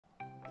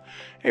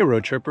Hey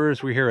road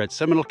trippers, we're here at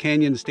Seminole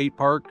Canyon State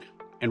Park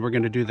and we're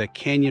going to do the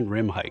Canyon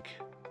Rim hike.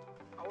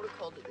 I would have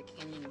called it the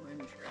Canyon Rim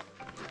Trail.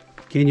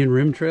 Canyon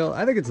Rim Trail?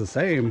 I think it's the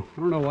same. I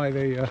don't know why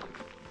they,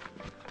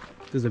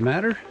 does it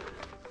matter?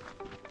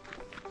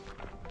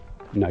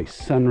 Nice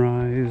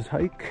sunrise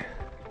hike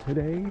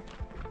today.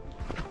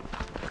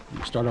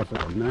 We start off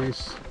with a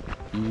nice,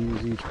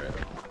 easy trail.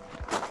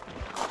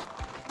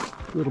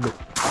 A little bit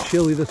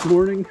chilly this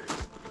morning,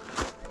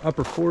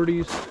 upper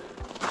 40s.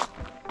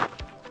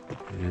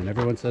 And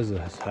everyone says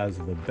this has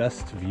the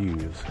best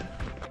views.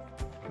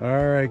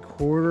 All right,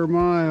 quarter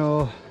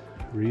mile,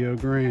 Rio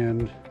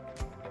Grande.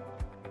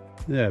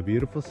 Yeah,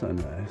 beautiful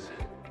sunrise.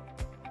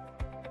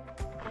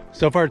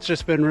 So far it's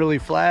just been really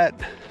flat,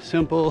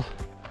 simple,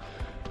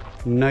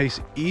 nice,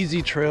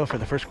 easy trail for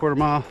the first quarter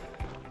mile.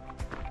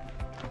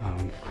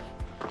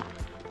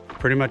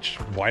 Pretty much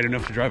wide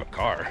enough to drive a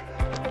car.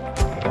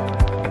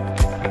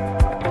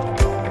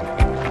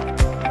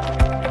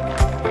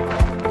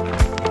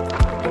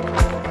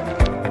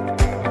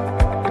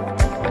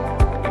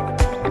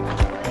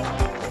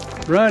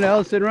 Run,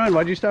 Allison, run.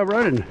 Why'd you stop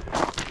running?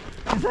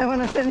 Because I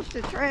want to finish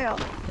the trail.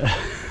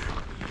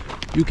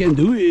 You can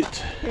do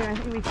it. Here, I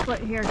think we split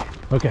here.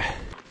 Okay.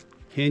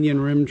 Canyon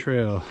Rim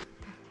Trail.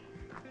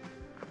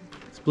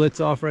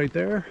 Splits off right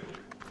there.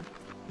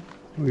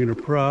 We're going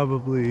to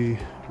probably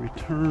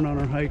return on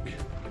our hike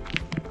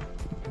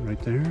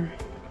right there.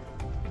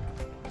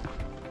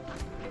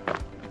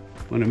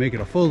 Want to make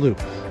it a full loop.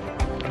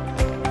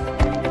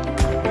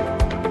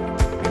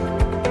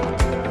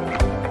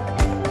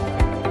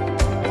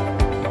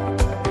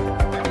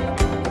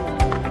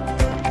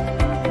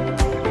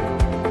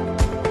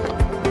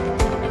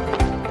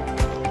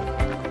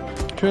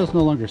 Trail's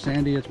no longer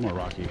sandy, it's more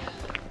rocky.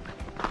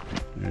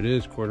 There it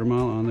is, quarter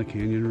mile on the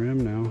canyon rim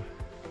now.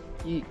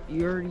 You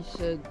already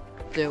said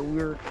that we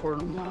were a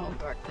quarter mile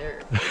back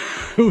there.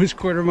 It was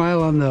quarter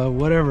mile on the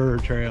whatever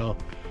trail.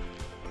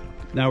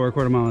 Now we're a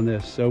quarter mile on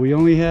this. So we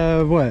only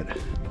have, what,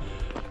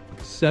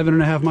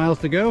 7.5 miles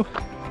to go?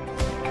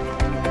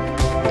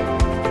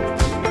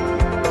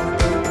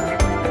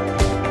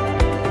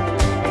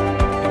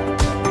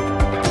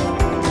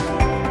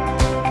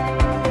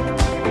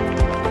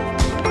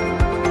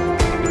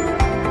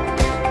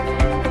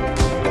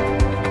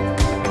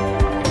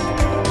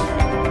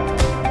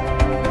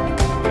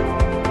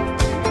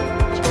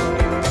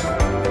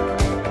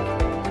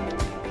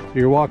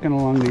 You're walking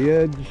along the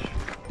edge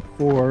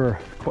for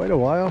quite a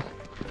while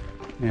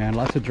and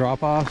lots of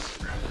drop-offs.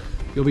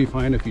 You'll be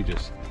fine if you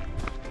just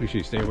make sure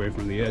you stay away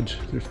from the edge.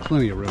 There's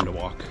plenty of room to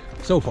walk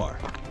so far.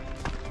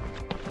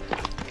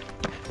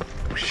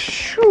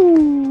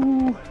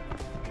 Shoo!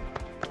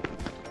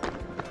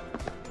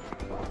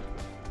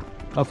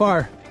 How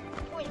far?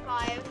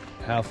 0.5.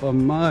 Half a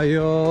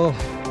mile.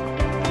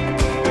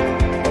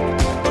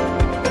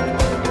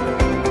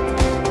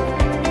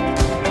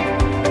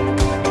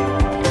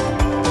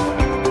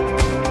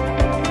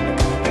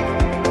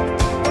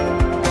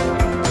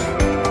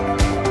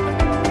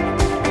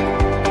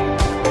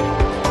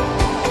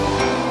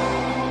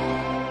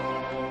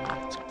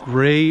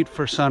 Great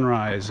for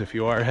sunrise if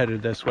you are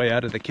headed this way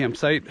out of the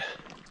campsite.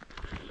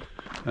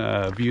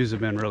 Views have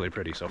been really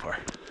pretty so far.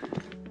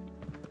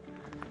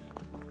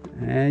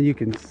 And you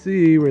can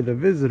see where the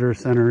visitor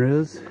center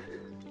is.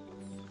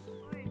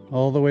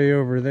 All the way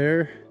over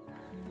there.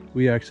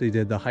 We actually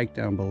did the hike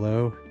down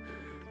below.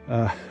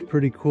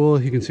 Pretty cool.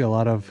 You can see a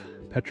lot of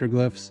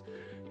petroglyphs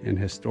and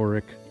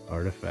historic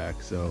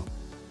artifacts. So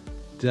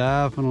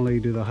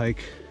definitely do the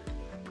hike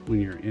when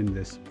you're in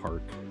this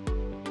park.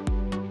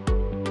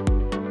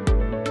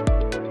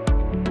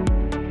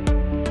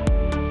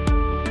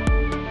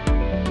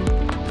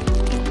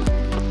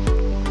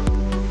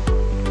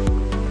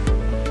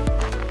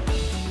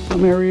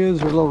 Some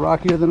areas are a little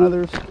rockier than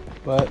others,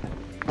 but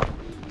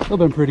still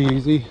been pretty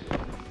easy.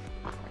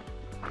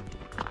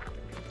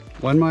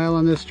 1 mile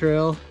on this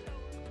trail.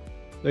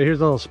 So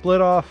here's a little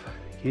split off,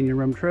 Canyon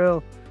Rim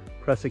Trail,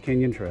 Presa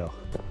Canyon Trail.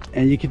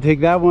 And you can take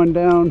that one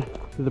down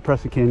to the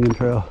Presa Canyon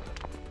Trail.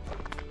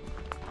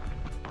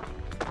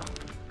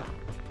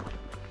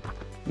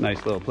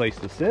 Nice little place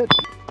to sit.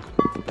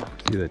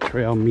 See the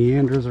trail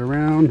meanders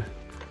around.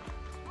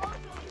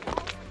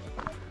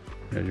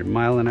 There's your 1.5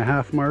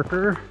 mile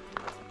marker.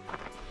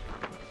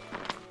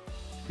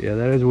 Yeah,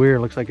 that is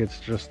weird. Looks like it's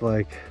just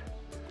like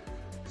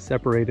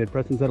separated.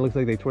 Preston said it looks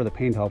like they tore the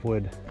paint off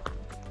wood.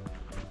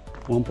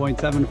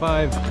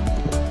 1.75.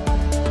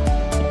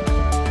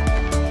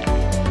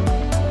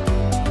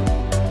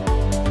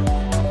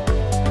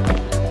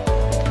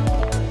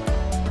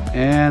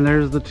 And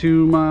there's the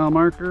 2 mile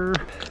marker.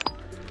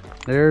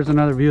 There's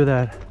another view of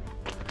that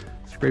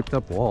scraped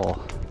up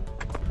wall.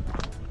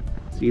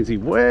 So you can see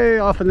way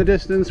off in the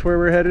distance where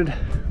we're headed,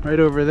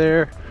 right over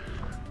there.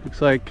 Looks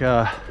like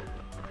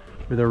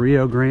where the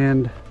Rio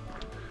Grande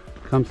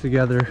comes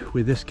together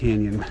with this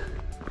canyon.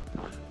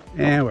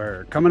 And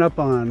we're coming up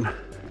on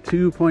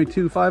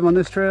 2.25 on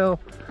this trail.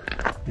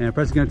 And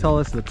Preston's gonna tell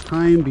us the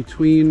time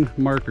between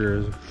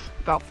markers.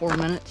 About 4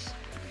 minutes.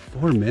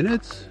 4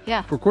 minutes?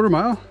 Yeah. For a quarter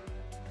mile?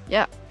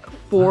 Yeah,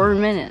 4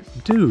 minutes.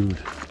 Dude,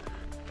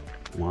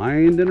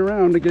 winding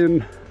around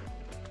again.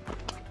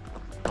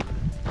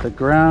 The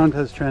ground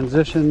has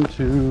transitioned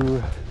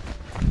to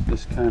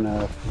this kind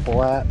of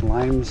flat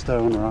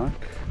limestone rock.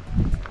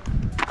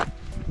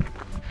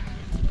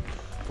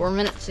 4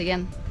 minutes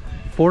again.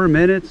 4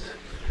 minutes,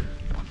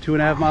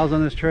 2.5 miles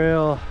on this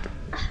trail.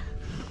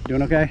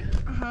 Doing okay?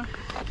 Uh-huh.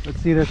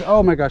 Let's see this.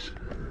 Oh my gosh.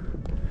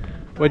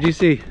 What'd you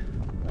see?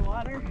 The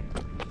water.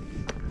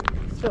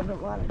 Still the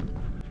water.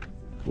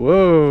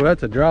 Whoa,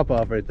 that's a drop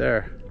off right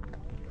there.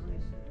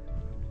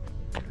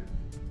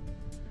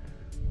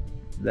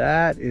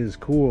 That is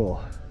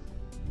cool.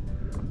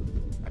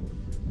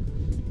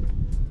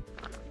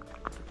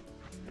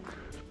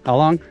 How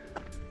long?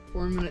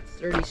 4 minutes,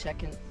 30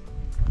 seconds.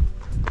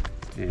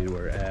 And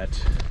we're at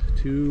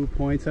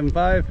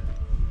 2.75.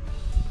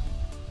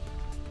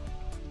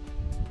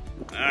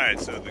 Alright,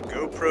 so the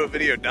GoPro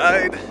video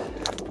died.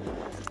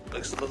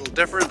 Looks a little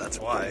different, that's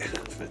why.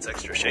 If it's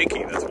extra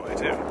shaky, that's why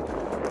too.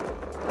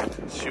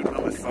 Shooting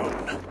on my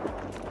phone.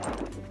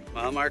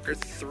 Mile marker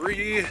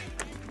 3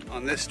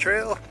 on this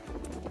trail.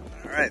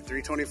 Alright,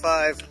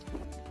 325.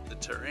 The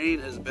terrain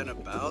has been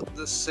about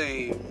the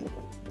same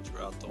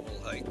throughout the whole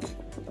hike.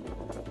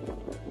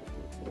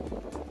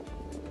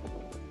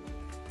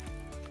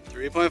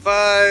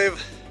 3.5.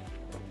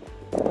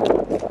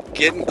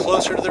 Getting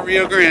closer to the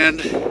Rio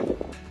Grande.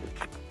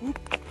 Whoop.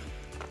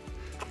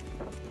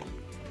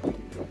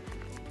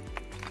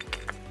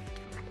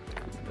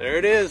 There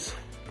it is.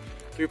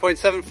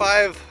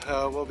 3.75.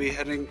 We'll be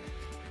heading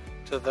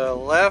to the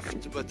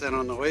left, but then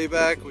on the way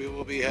back we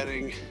will be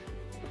heading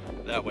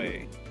that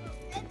way.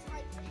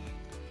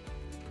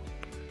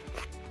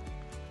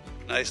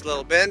 Nice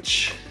little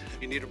bench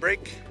if you need a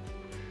break.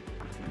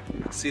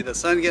 See the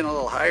sun getting a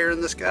little higher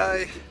in the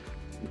sky.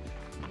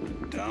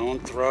 Don't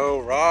throw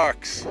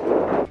rocks.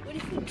 What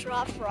if you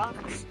drop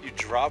rocks? You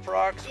drop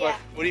rocks? Yeah.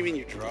 What do you mean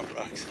you drop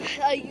rocks?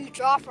 You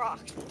drop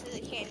rocks into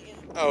the canyon.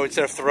 Oh,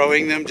 instead of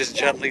throwing them, just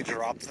gently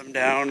drop them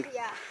down?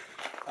 Yeah.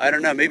 I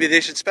don't know, maybe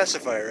they should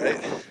specify,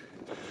 right?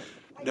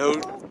 No.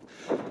 Don't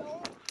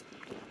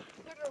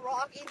put a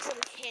rock into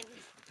the canyon.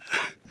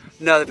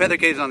 No, the Panther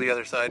Cave is on the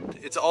other side.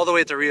 It's all the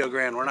way to Rio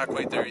Grande. We're not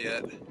quite there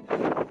yet. We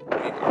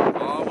are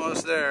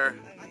almost there.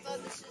 I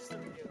thought this is the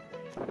Rio.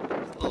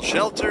 A little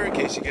shelter in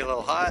case you get a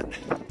little hot.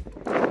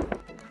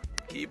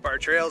 Keep our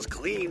trails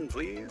clean,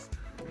 please.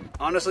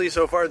 Honestly,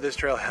 so far this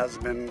trail has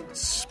been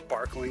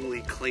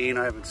sparklingly clean.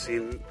 I haven't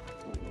seen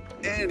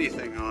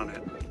anything on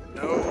it.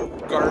 No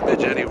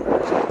garbage anywhere.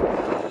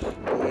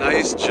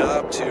 Nice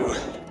job to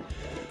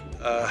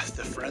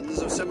the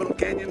Friends of Seminole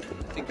Canyon.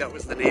 I think that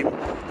was the name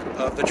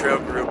of the trail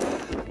group.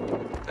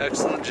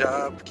 Excellent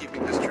job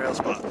keeping this trail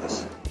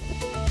spotless.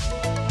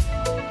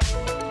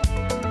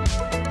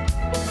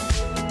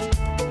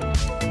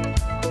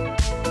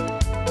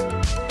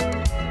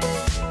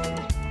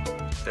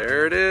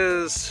 There it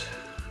is,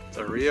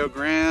 the Rio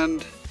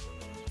Grande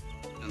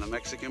and the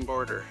Mexican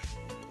border.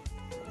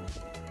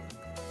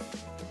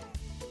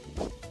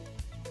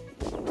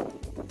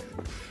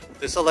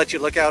 This will let you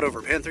look out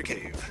over Panther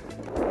Cave.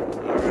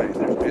 All right,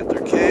 there's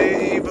Panther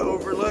Cave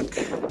overlook.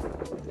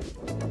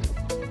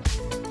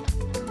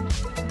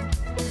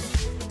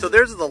 So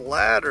there's the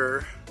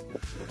ladder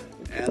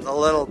and the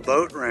little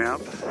boat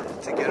ramp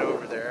to get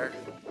over there.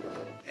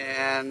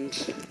 And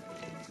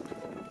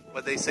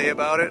what they say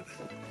about it?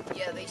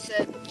 Yeah, they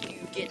said you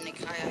get in a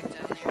kayak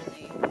down there and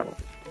they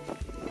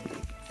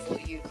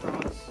float you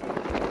across.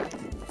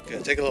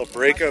 Gonna take a little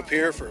break up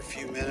here for a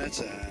few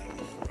minutes and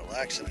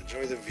relax and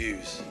enjoy the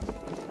views.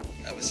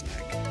 Have a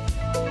snack.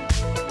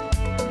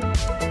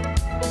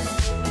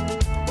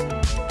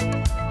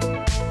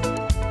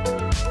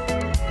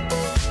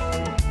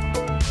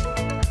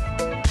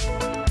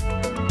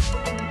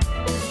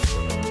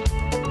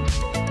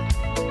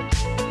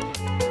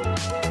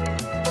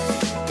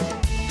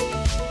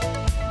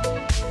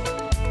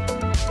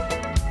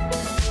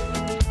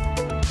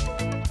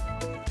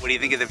 What do you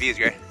think of the views,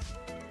 Gray?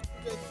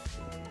 Good.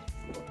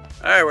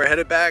 Alright, we're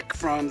headed back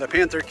from the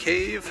Panther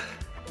Cave.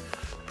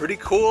 Pretty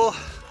cool.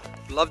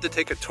 Love to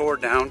take a tour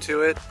down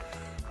to it.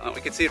 We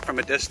can see it from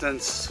a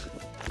distance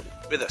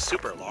with a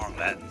super long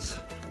lens.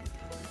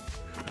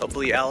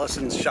 Hopefully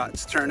Allison's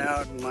shots turn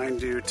out and mine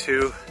do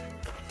too.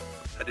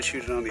 I had to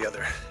shoot it on the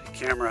other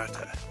camera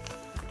to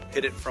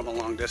hit it from a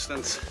long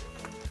distance.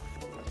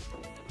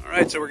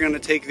 Alright, so we're going to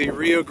take the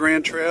Rio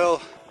Grande Trail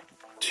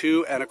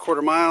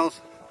 2.25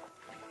 miles.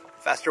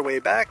 Faster way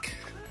back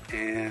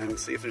and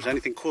see if there's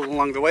anything cool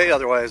along the way.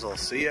 Otherwise, I'll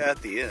see you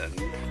at the end.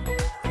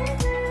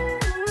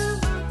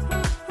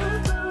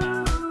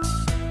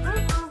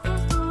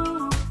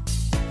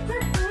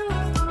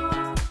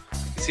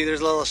 See,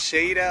 there's a little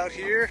shade out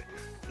here.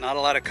 Not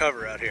a lot of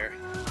cover out here.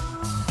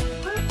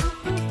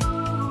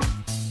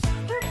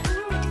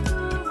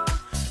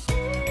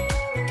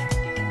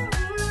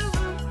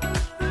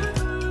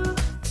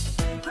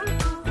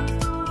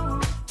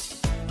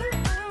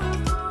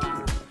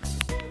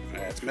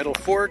 Middle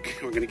Fork.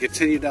 We're going to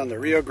continue down the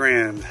Rio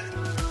Grande.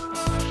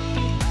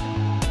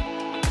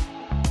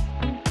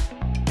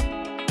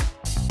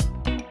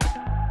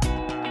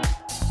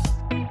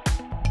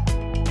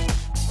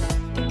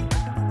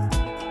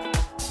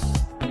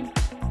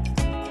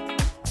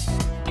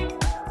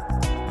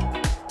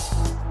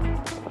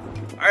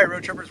 right,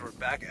 road trippers, we're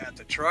back at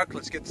the truck.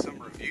 Let's get some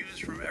reviews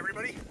from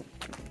everybody.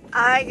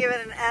 I give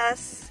it an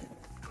S.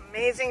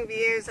 Amazing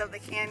views of the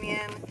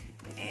canyon,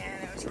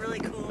 and it was really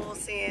cool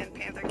seeing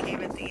Panther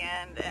Cave at the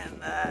end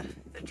and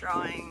the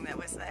drawing that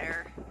was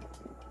there.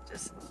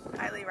 Just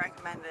highly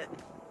recommend it.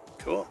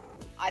 Cool.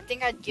 I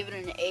think I'd give it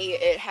an A.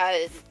 It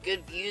had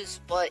good views,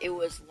 but it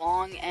was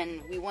long,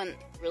 and we went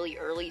really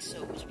early,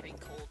 so it was pretty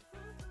cold.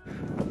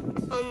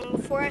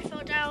 Before I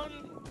fell down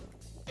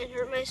and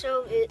hurt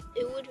myself, it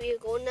would be a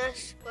golden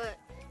S, but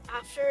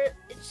after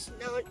it's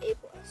now an A+.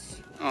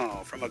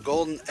 Oh, from a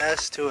golden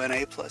S to an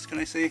A+, can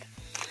I see?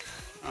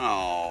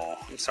 Oh,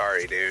 I'm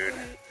sorry, dude.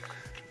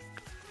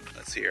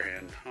 Let's see your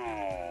hand.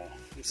 Oh,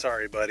 I'm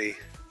sorry, buddy.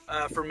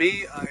 For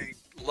me, I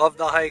love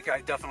the hike.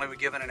 I definitely would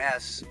give it an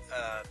S.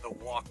 The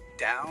walk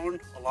down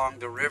along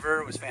the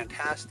river was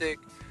fantastic.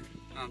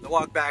 The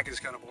walk back is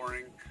kind of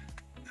boring,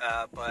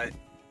 but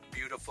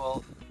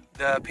beautiful.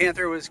 The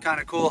Panther was kind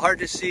of cool, hard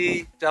to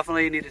see.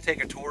 Definitely need to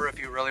take a tour if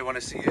you really want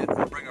to see it,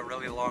 or bring a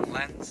really long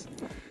lens.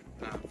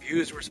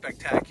 Views were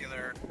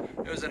spectacular.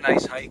 It was a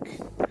nice hike.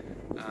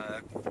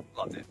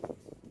 Loved it.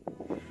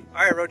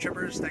 All right, road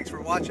trippers, thanks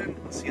for watching.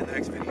 We'll see you in the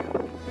next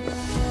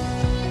video.